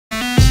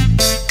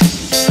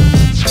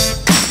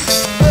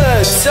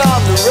It's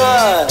on the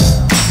run.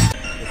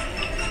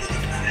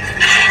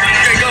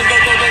 Okay, go.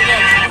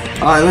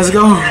 Alright, let's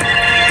go.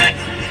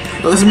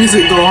 Let this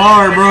music go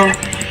hard, bro.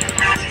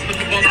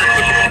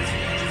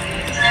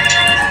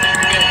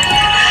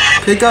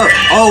 Pick up.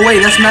 Oh,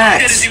 wait, that's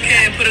Max. As you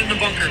can, put it in the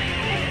bunker.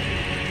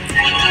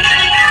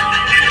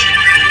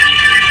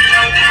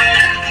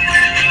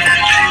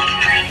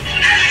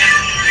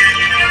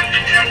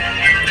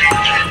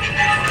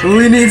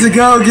 We need to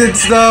go get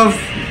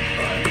stuff.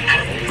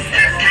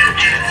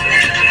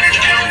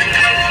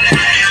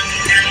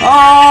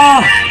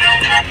 Ah!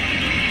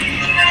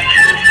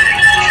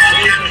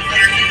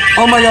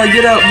 Oh my god,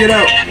 get out.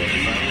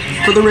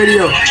 Put the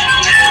radio.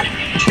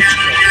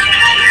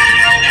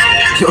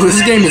 Yo,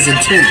 this game is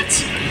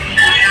intense.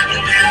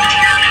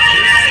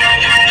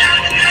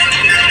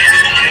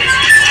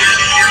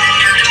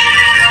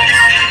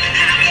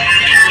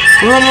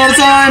 We're running out of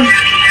time.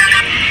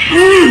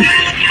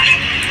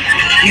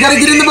 You gotta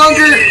get in the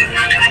bunker.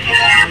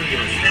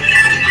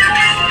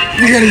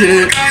 You gotta get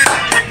in.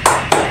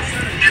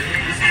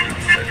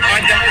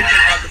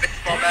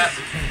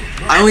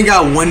 I only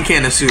got one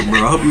can of soup,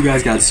 bro. I hope you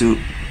guys got soup.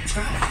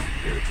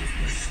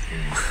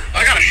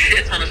 I got a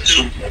shit ton of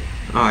soup.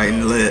 Alright,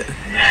 lit.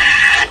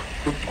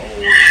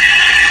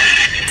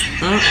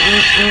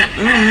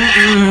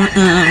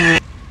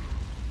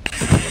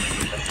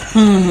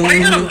 Why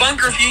you got a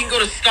bunker if you can go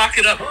to stock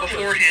it up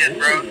beforehand,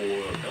 bro?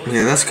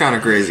 Yeah, that's kind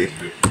of crazy.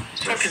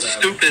 It's fucking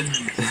stupid.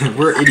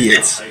 We're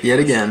idiots, yet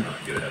again.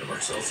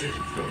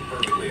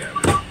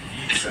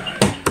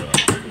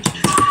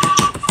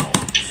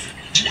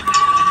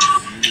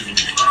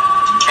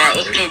 Alright,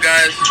 let's go,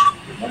 guys.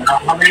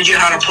 I'm gonna get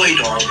how to play,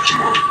 dog.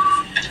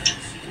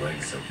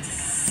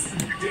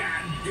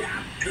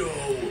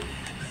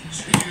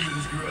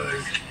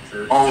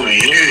 Oh,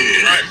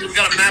 yeah. Alright, we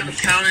got a map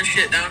of town and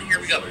shit down here.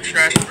 We got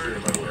trash.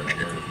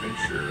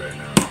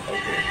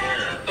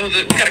 Oh,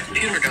 we got a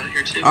computer down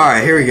here, too.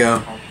 Alright, here we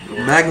go.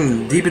 Back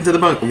deep into the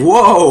bunker.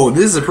 Whoa,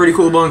 this is a pretty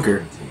cool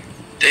bunker.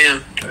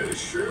 Damn.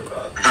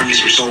 I need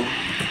some soap.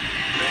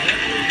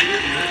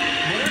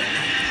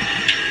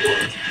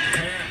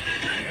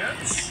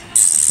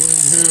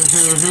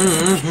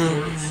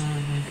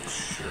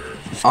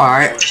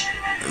 Alright,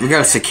 we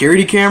got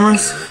security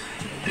cameras.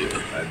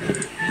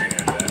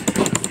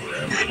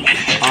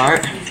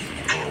 Alright.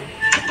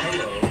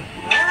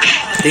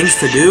 Things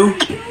to do.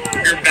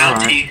 Your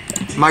bounty.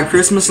 Alright. My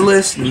Christmas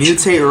list,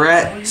 mutate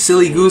rat,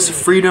 silly goose,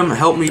 freedom,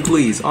 help me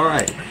please.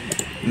 Alright.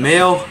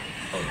 Mail.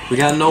 We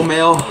got no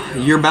mail.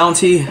 Your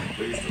bounty.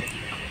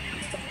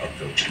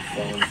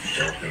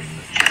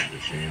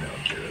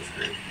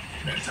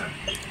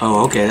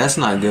 Oh, okay, that's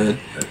not good.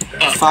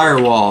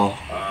 Firewall.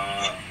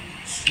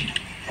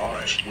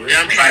 Yeah,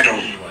 I'm trying to.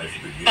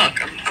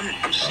 Fuck,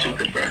 I'm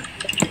stupid, bro.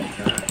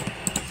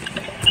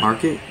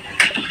 Market.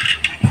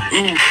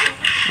 Ooh.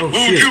 Oh Ooh,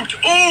 shit. shoot.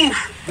 Ooh.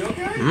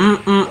 Ooh,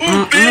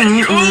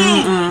 bitch. Ooh.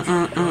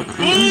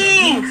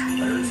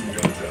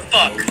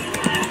 Fuck.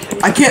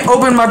 I can't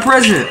open my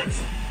present.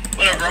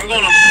 Whatever, I'm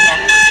going on the talk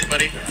with you,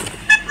 buddy.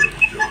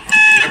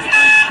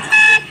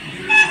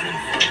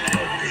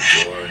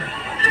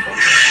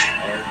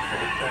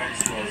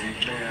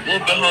 A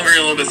little bit hungry, a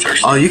little bit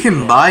thirsty. Oh, you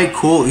can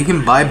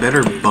buy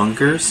better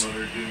bunkers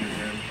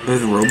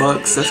with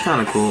Robux. That's kind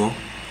of cool.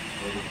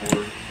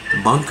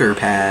 Bunker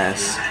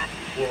pass.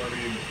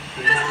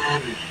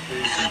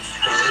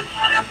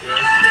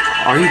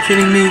 Are you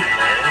kidding me?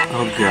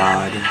 Oh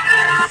god.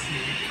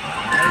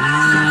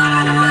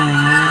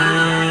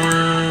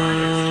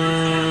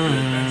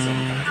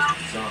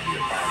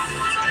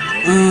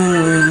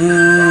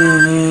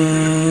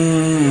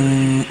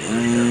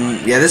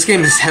 Yeah, this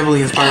game is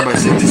heavily inspired by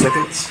 60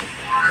 Seconds.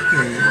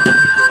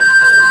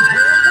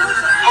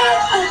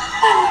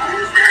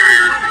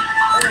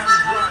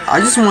 I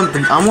just want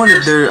I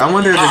wanted there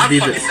to be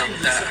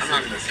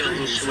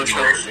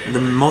the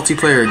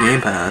multiplayer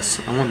Game Pass.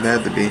 I want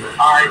that to be.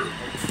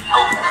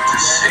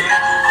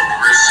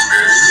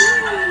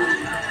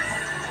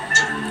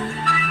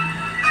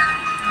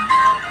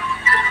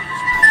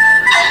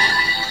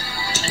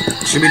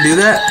 Should we do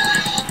that?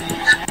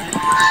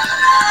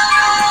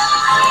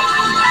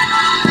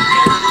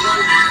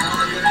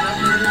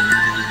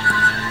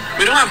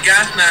 We don't have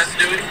gas masks,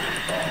 do we?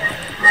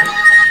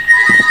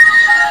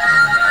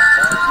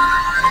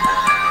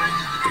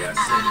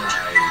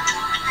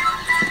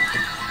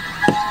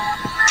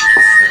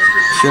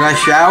 Should I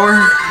shower?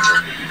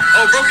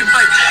 Oh, broken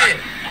pipe, shit.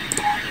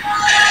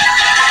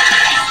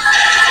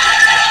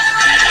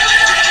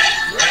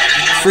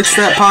 Fix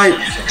that pipe.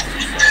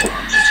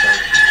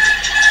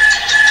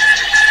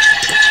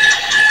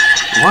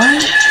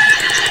 What?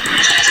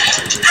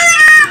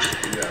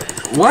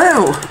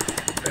 Wow.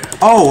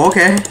 Oh,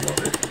 okay.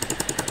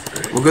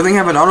 Well, good thing I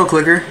have an auto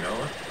clicker.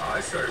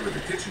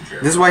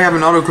 This is why I have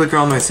an auto clicker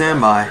on my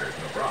standby.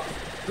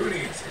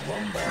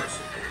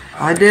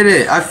 I did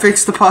it. I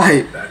fixed the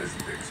pipe.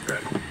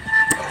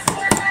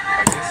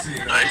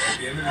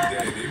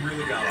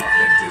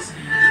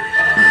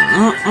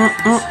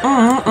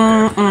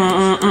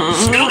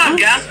 We don't have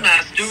gas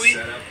masks, do we?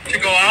 To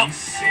go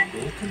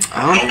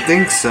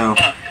think so.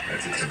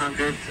 That's Not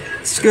good.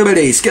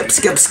 Scoobity, skip,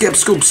 skip, skip,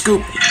 scoop,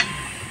 scoop.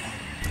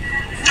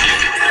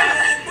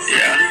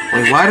 Yeah.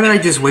 Like, why did I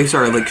just waste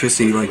our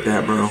electricity like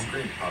that, bro?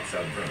 screen pops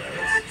out in front of that.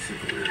 That's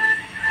super weird.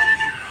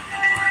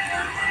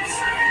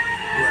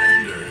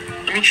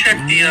 Blender. Let me check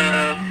the,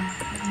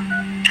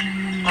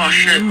 oh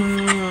shit.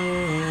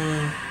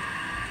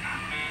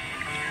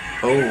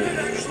 Oh.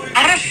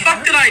 How the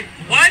fuck did I,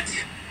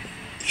 what?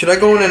 Should I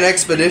go on an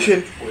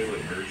expedition?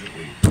 Toilet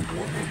urgently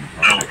warming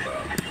power cloud.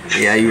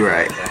 Yeah, you're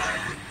right.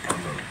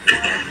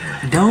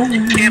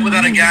 Don't. Can't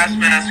without a gas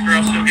mask or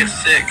else you'll get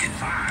sick.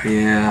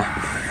 Yeah.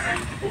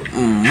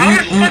 How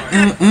the fuck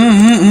did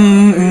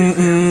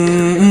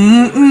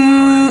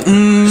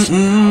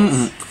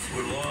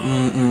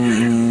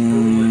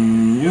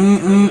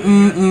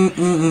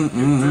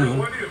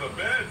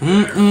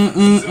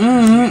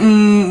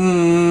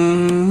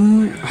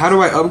How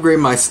do I upgrade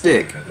my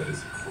stick?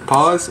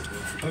 Pause.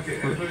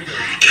 Okay, let me go.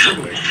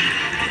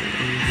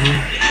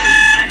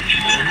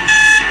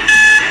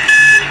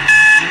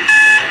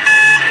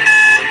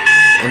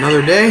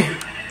 Another day?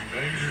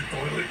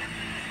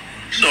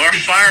 So our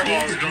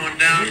firewall's going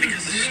down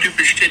because of the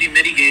stupid shitty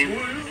mini game.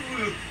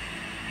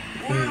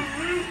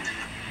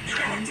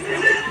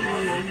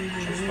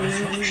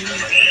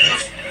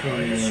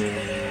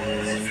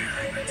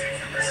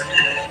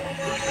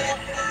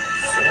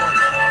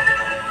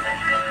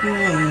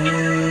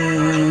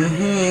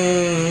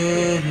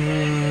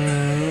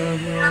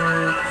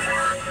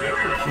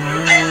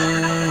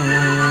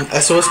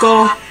 SOS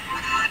call?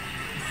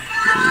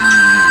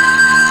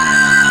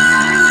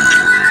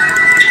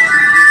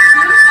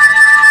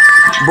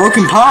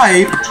 Broken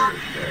pipe?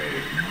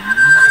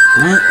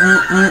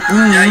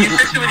 Yeah, you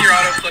fix it with your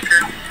auto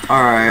flicker.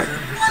 Alright.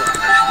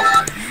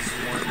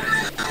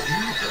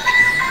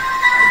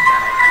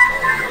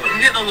 I'm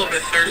getting a little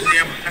bit thirsty.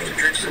 I'm gonna have to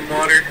drink some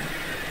water.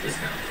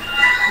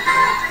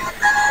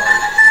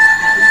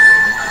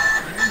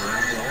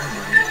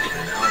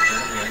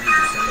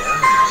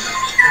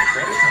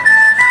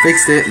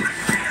 Fixed it.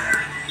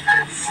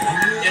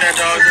 Yeah,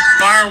 dog, this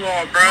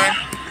firewall, bruh.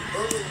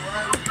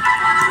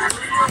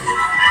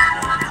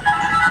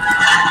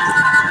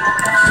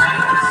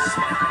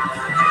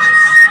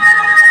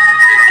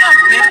 Fuck,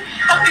 man.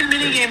 Fucking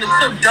minigame is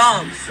so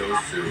dumb.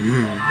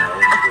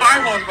 Our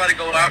firewall's about to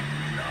go out.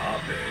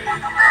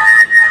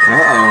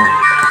 Uh-oh.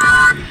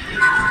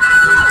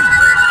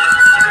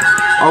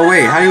 Oh,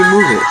 wait, how do you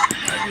move it?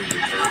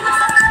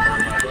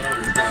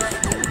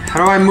 How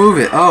do I move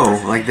it?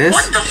 Oh, like this?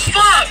 What the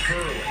fuck?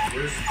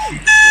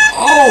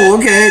 Oh,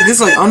 okay. This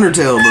is like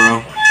Undertale,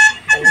 bro. Oh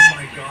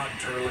my god,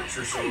 turlets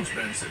are so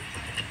expensive.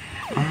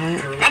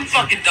 I'm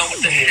fucking done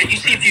with this shit. You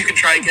see if you can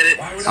try to get it.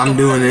 I'm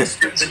doing it.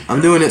 I'm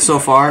doing it so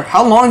far.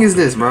 How long is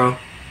this, bro?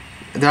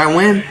 Did I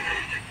win?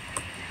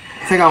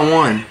 I think I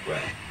won.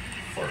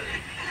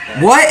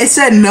 What? It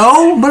said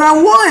no, but I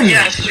won.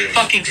 Yeah, this is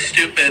fucking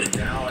stupid.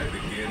 Now I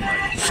begin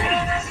my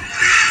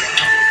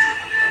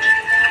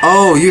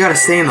Oh, you gotta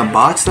stay in the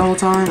box the whole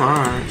time?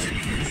 Alright.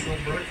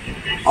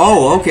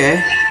 Oh,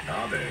 okay.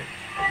 Nabe.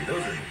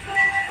 Those are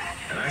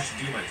and I should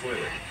do my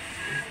toilet.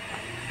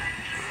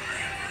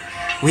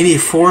 We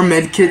need 4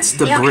 med kits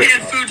to More break.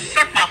 canned food,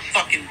 suck my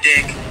fucking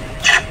dick.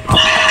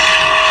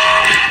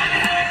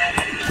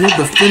 You have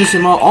to finish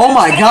him off. Oh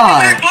my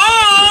god.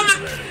 Bomb!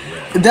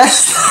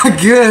 That's not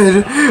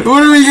good.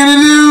 What are we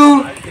gonna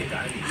do?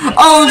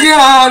 Oh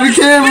god,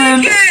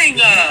 Cameron. King!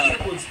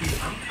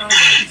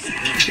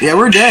 Yeah,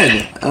 we're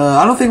dead.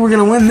 I don't think we're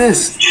gonna win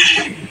this.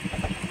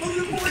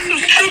 Some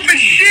stupid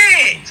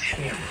shit!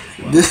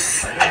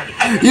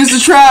 Use the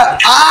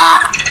trap.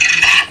 Ah!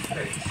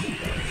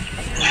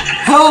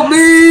 Help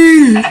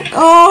me!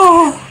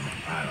 Oh!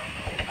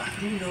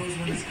 Who knows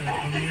when it's gonna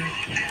come here?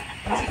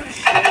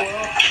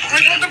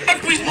 Like, what the fuck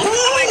are we supposed to do?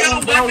 We got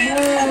a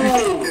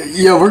weapon?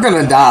 Yo, we're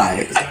gonna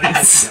die. I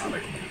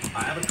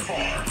have a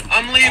car.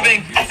 I'm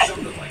leaving.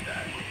 Something like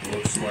that.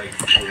 Looks like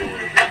for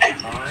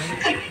time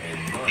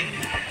and money.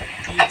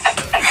 Pizza.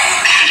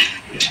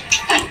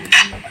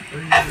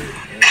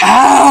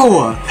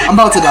 Ow! I'm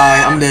about to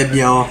die. I'm dead,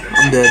 y'all.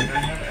 I'm dead.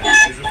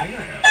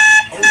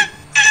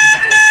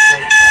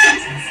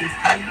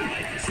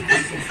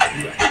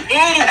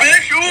 Ooh,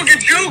 bitch! Ooh, get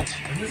juked!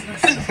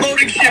 This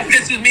floating shit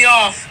pisses me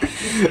off.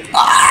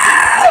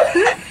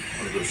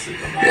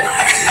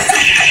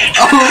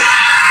 Oh.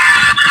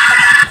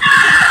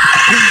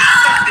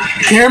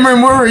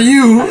 Cameron, where are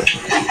you?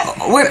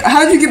 What?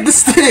 How'd you get the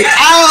stick?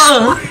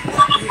 Ah!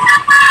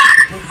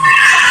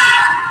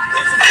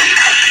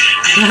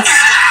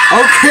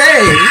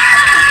 Okay.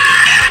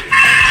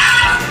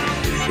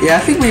 Yeah, I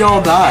think we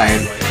all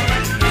died.